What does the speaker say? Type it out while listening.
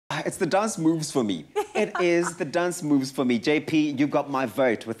It's the dance moves for me. It is the dance moves for me. JP, you got my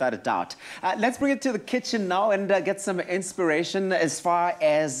vote, without a doubt. Let's bring it to the kitchen now and get some inspiration as far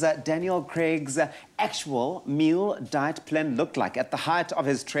as Daniel Craig's actual meal diet plan looked like. At the height of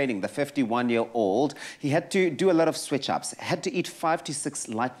his training, the 51-year-old, he had to do a lot of switch-ups. Had to eat 5 to 6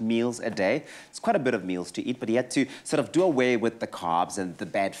 light meals a day. It's quite a bit of meals to eat, but he had to sort of do away with the carbs and the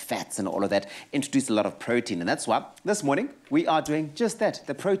bad fats and all of that, introduce a lot of protein. And that's why this morning we are doing just that,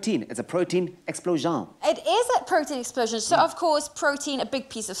 the protein. It's a protein explosion. It is a protein explosion. So, of course, protein, a big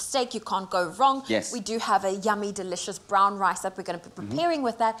piece of steak, you can't go wrong. Yes. We do have a yummy, delicious brown rice that we're going to be preparing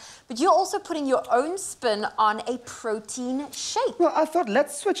with that. But you're also putting your own spin on a protein shake. Well, I thought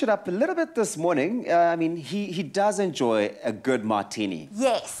let's switch it up a little bit this morning. I mean, he does enjoy a good martini.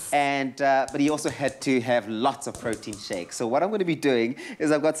 Yes. And but he also had to have lots of protein shakes. So what I'm going to be doing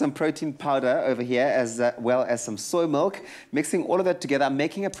is I've got some protein powder over here as well as some soy milk. Mixing all of that together, I'm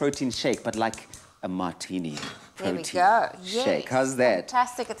making a protein shake, but like a martini. There we go. Yes. Shake. How's that?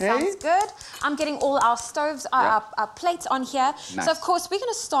 Fantastic. It sounds good. I'm getting all our stoves, our plates on here. Nice. So, of course, we're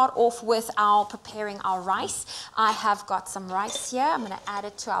going to start off with preparing our rice. I have got some rice here. I'm going to add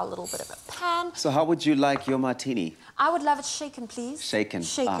it to our little bit of a pan. So how would you like your martini? I would love it shaken, please. Shaken.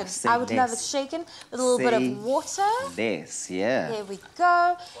 Shaken. I would love it shaken. A little bit of water. This, yeah. There we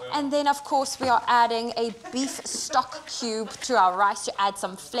go. And then, of course, we are adding a beef stock cube to our rice to add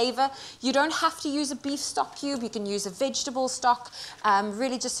some flavor. You don't have to use a beef stock cube. You can use a vegetable stock,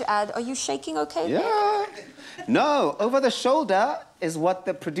 really just to add. Are you shaking okay? Yeah. No, over the shoulder is what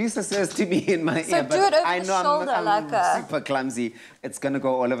the producer says to me in my so ear. do it over I the know shoulder, I'm super clumsy. It's going to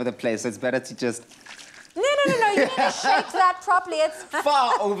go all over the place, so it's better to just... No. You need to shake that properly. It's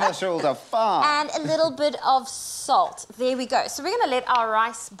far over the shoulder, far. And a little bit of salt. There we go. So we're going to let our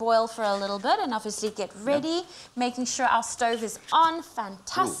rice boil for a little bit and obviously get ready, making sure our stove is on.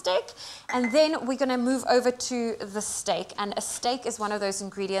 Fantastic. Ooh. And then we're going to move over to the steak. And a steak is one of those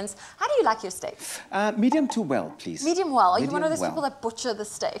ingredients. How do you like your steak? Medium to well, please. Medium well. Are you one of those people that butcher the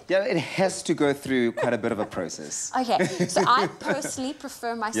steak? Yeah, it has to go through quite a bit of a process. Okay. So I personally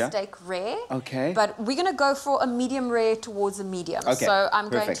prefer my steak rare. Okay. But we're going to go for a medium rare towards a medium. Okay. So I'm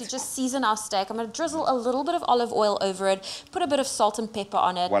going to just season our steak. I'm going to drizzle a little bit of olive oil over it, put a bit of salt and pepper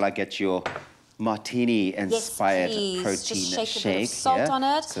on it. While I get your martini-inspired protein just shake shake. A bit of salt on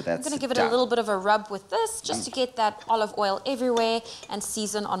it. So that's I'm going to give it a little bit of a rub with this, just to get that olive oil everywhere and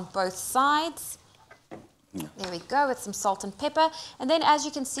season on both sides. There we go, with some salt and pepper. And then, as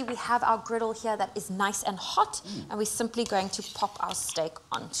you can see, we have our griddle here that is nice and hot, and we're simply going to pop our steak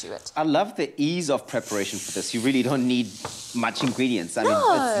onto it. I love the ease of preparation for this. You really don't need much ingredients. I mean,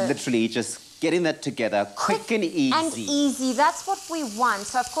 it's literally just getting that together, quick and easy. And easy, that's what we want.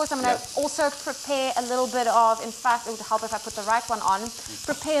 So, of course, I'm going to also prepare a little bit of, in fact, it would help if I put the right one on,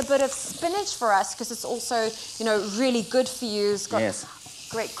 prepare a bit of spinach for us, because it's also, you know, really good for you. It's got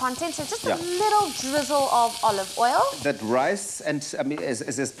great content. So just a little drizzle of olive oil. That rice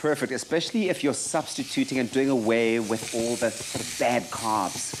is perfect, especially if you're substituting and doing away with all the sort of bad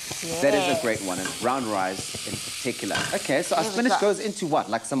carbs. Yes. That is a great one, and brown rice in particular. Okay, so our spinach goes into what?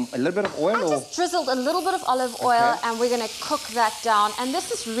 Like a little bit of oil? I just drizzled a little bit of olive oil, and we're going to cook that down. And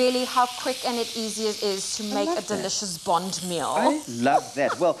this is really how quick and easy it is to make a delicious Bond meal. I love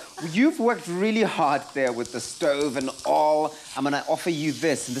that. Well, you've worked really hard there with the stove and all. I'm going to offer you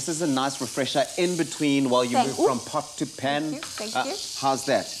this, and this is a nice refresher in between while you move from pot to pan. Thank you. How's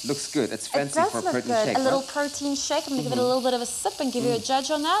that? Looks good. It's fancy for a protein shake. A little protein shake. I'm going to give it a little bit of a sip and give you a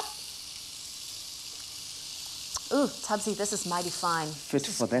judge on that. Ooh, Tubbsy, this is mighty fine. Fit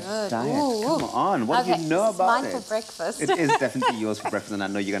for that diet. Come on, what do you know about it? Mine for breakfast. It is definitely yours for breakfast, and I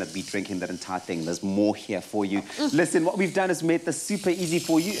know you're going to be drinking that entire thing. There's more here for you. Listen, what we've done is made this super easy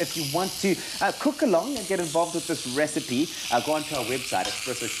for you. If you want to cook along and get involved with this recipe, go onto our website,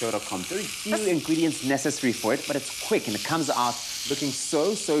 expressoshow.com. Very few ingredients necessary for it, but it's quick, and it comes out looking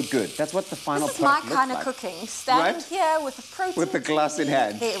so good. That's what the final product looks like. This is my kind of cooking. Standing here with a protein. With the glass in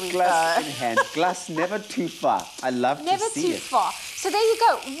hand. There we glass go. in hand. Glass never too far. I love to see it. Never too far. So there you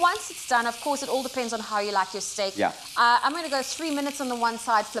go. Once it's done, of course, it all depends on how you like your steak. Yeah. I'm going to go 3 minutes on the one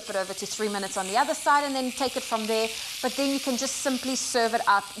side, flip it over to 3 minutes on the other side, and then take it from there. But then you can just simply serve it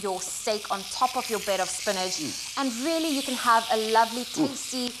up, your steak on top of your bed of spinach. And really, you can have a lovely,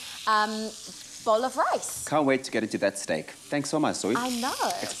 tasty bowl of rice. Can't wait to get into that steak. Thanks so much, Zoe. I know.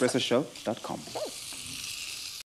 expressoshow.com. Okay.